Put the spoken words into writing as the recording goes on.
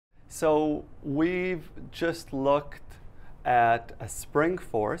So we've just looked at a spring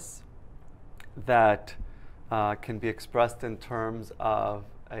force that can be expressed in terms of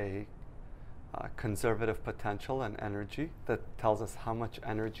a conservative potential and energy that tells us how much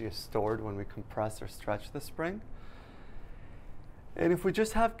energy is stored when we compress or stretch the spring. And if we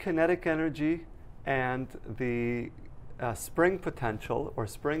just have kinetic energy and the spring potential or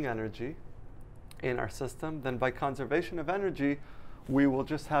spring energy in our system, then by conservation of energy, we will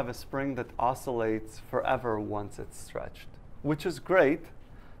just have a spring that oscillates forever once it's stretched, which is great.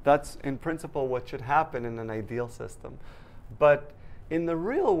 That's in principle what should happen in an ideal system. But in the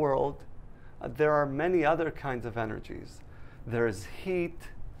real world, there are many other kinds of energies. There is heat,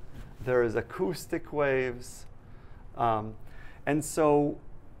 there is acoustic waves, and so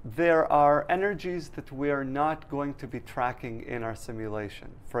there are energies that we are not going to be tracking in our simulation.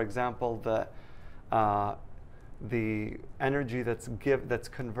 For example, the energy that's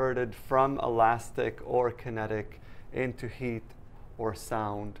converted from elastic or kinetic into heat or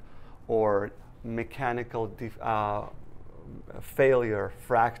sound or mechanical failure,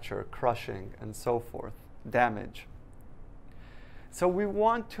 fracture, crushing, and so forth, damage. So we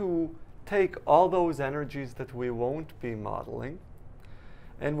want to take all those energies that we won't be modeling,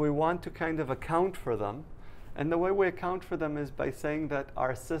 and we want to kind of account for them. And the way we account for them is by saying that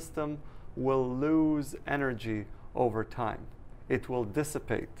our system will lose energy over time. It will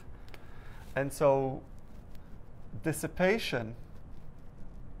dissipate. And so dissipation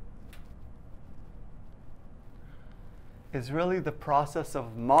is really the process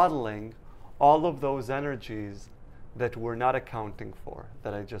of modeling all of those energies that we're not accounting for,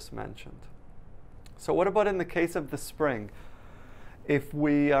 that I just mentioned. So what about in the case of the spring? If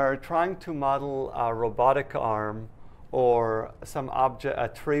we are trying to model a robotic arm or some object, a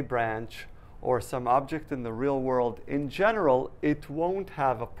tree branch, or some object in the real world, in general, it won't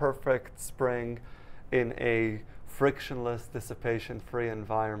have a perfect spring in a frictionless, dissipation-free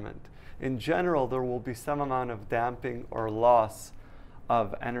environment. In general, there will be some amount of damping or loss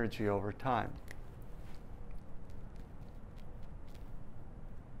of energy over time.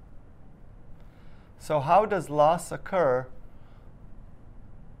 So how does loss occur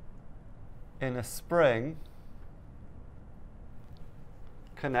in a spring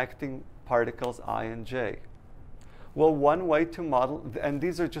connecting particles I and J? Well, one way to model, and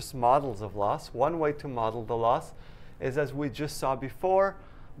these are just models of loss, one way to model the loss is, as we just saw before,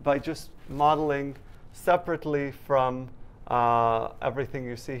 by just modeling separately from everything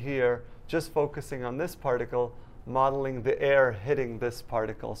you see here, just focusing on this particle, modeling the air hitting this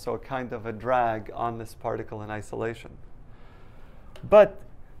particle, so kind of a drag on this particle in isolation. But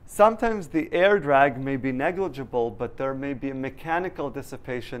sometimes the air drag may be negligible, but there may be a mechanical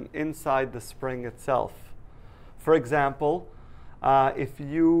dissipation inside the spring itself. For example, if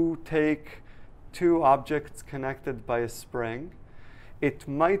you take two objects connected by a spring, it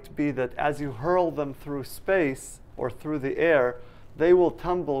might be that as you hurl them through space or through the air, they will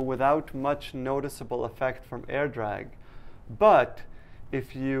tumble without much noticeable effect from air drag. But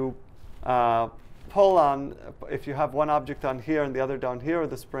if you pull on, if you have one object on here and the other down here with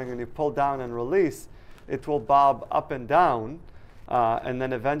the spring, and you pull down and release, it will bob up and down, and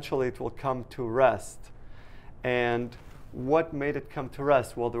then eventually it will come to rest. And what made it come to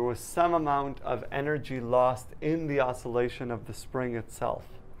rest? Well, there was some amount of energy lost in the oscillation of the spring itself.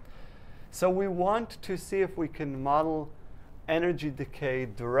 So we want to see if we can model energy decay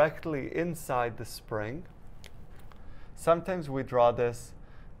directly inside the spring. Sometimes we draw this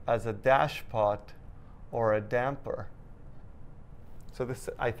as a dashpot or a damper. So this,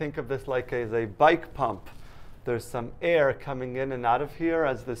 I think of this like as a bike pump. There's some air coming in and out of here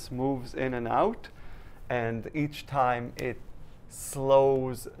as this moves in and out. And each time it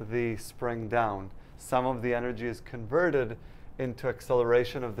slows the spring down. Some of the energy is converted into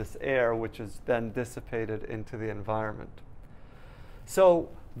acceleration of this air, which is then dissipated into the environment. So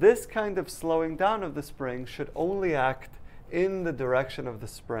this kind of slowing down of the spring should only act in the direction of the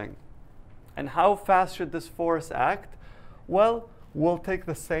spring. And how fast should this force act? Well, we'll take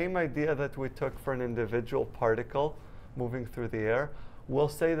the same idea that we took for an individual particle moving through the air. We'll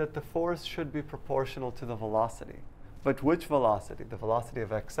say that the force should be proportional to the velocity. But which velocity? The velocity of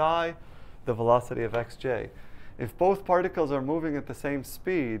xi, the velocity of xj. If both particles are moving at the same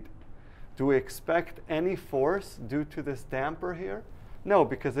speed, do we expect any force due to this damper here? No,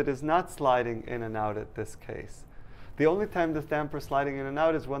 because it is not sliding in and out at this case. The only time this damper is sliding in and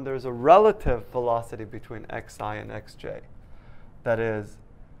out is when there's a relative velocity between xi and xj. That is,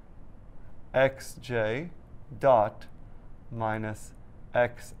 xj dot minus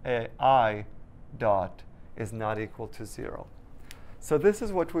xi dot is not equal to 0. So this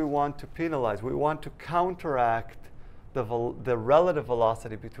is what we want to penalize. We want to counteract the relative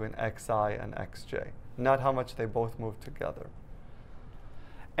velocity between xi and xj, not how much they both move together.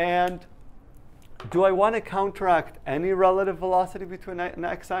 And do I want to counteract any relative velocity between xi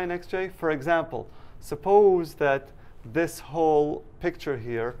and xj? For example, suppose that this whole picture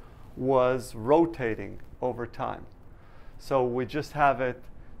here was rotating over time. So we just have it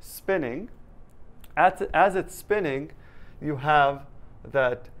spinning. As it's spinning, you have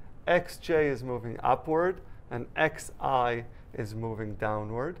that xj is moving upward and xi is moving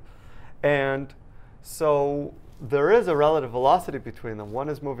downward. And so there is a relative velocity between them. One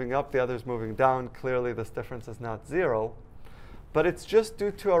is moving up, the other is moving down. Clearly, this difference is not zero. But it's just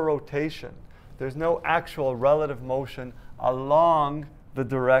due to a rotation. There's no actual relative motion along the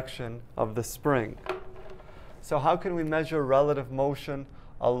direction of the spring. So how can we measure relative motion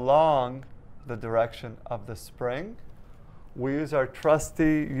along the direction of the spring? We use our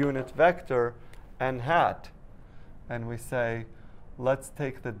trusty unit vector n hat. And we say, let's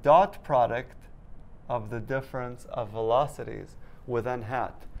take the dot product of the difference of velocities with n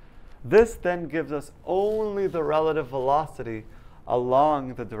hat. This then gives us only the relative velocity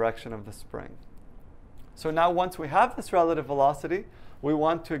along the direction of the spring. So now once we have this relative velocity, we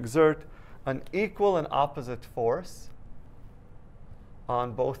want to exert an equal and opposite force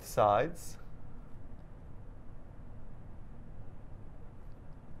on both sides.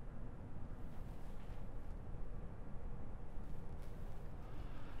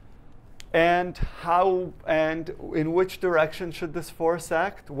 And in which direction should this force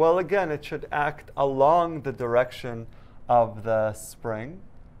act? Well, again, it should act along the direction of the spring.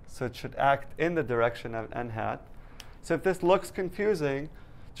 So it should act in the direction of n hat. So if this looks confusing,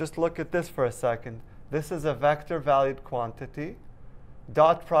 just look at this for a second. This is a vector-valued quantity.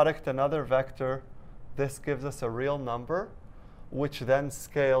 Dot product another vector. This gives us a real number, which then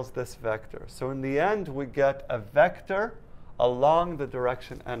scales this vector. So in the end, we get a vector along the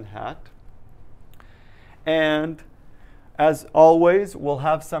direction n hat. And as always, we'll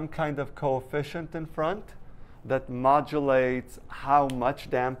have some kind of coefficient in front that modulates how much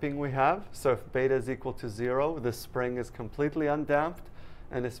damping we have. So if beta is equal to 0, the spring is completely undamped.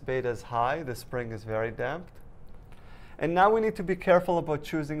 And if beta is high, the spring is very damped. And now we need to be careful about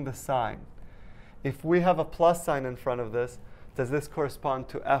choosing the sign. If we have a plus sign in front of this, does this correspond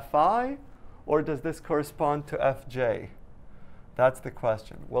to Fi or does this correspond to Fj? That's the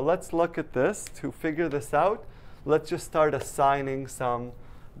question. Well, let's look at this. To figure this out, let's just start assigning some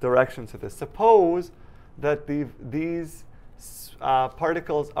direction to this. Suppose that these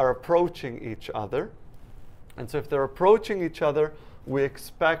particles are approaching each other. And so if they're approaching each other, we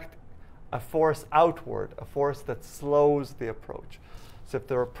expect a force outward, a force that slows the approach. So if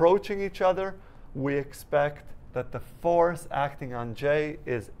they're approaching each other, we expect that the force acting on J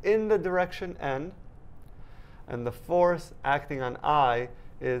is in the direction n, and the force acting on I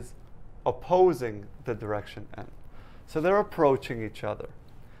is opposing the direction n. So they're approaching each other.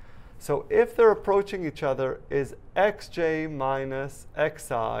 So if they're approaching each other, is xj minus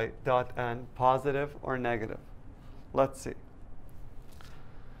xi dot n positive or negative? Let's see.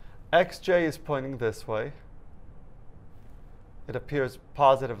 xj is pointing this way. It appears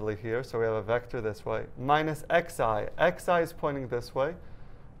positively here, so we have a vector this way. Minus xi. Xi is pointing this way,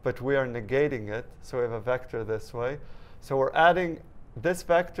 but we are negating it, so we have a vector this way. So we're adding this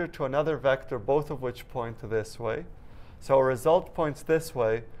vector to another vector, both of which point this way. So our result points this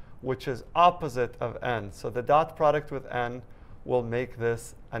way, which is opposite of n. So the dot product with n will make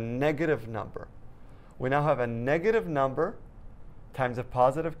this a negative number. We now have a negative number times a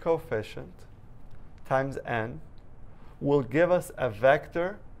positive coefficient times n will give us a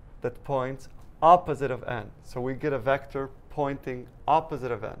vector that points opposite of n. So we get a vector pointing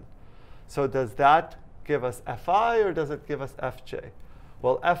opposite of n. So does that give us Fi or does it give us Fj?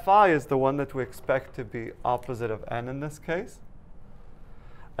 Well, Fi is the one that we expect to be opposite of n in this case.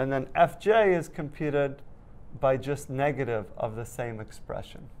 And then Fj is computed by just negative of the same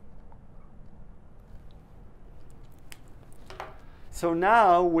expression. So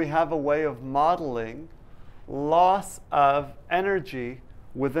now we have a way of modeling loss of energy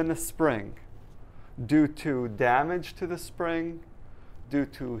within a spring due to damage to the spring, due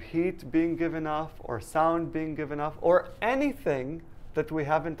to heat being given off, or sound being given off, or anything that we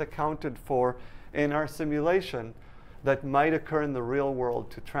haven't accounted for in our simulation that might occur in the real world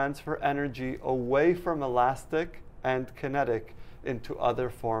to transfer energy away from elastic and kinetic into other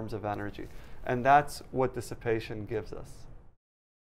forms of energy. And that's what dissipation gives us.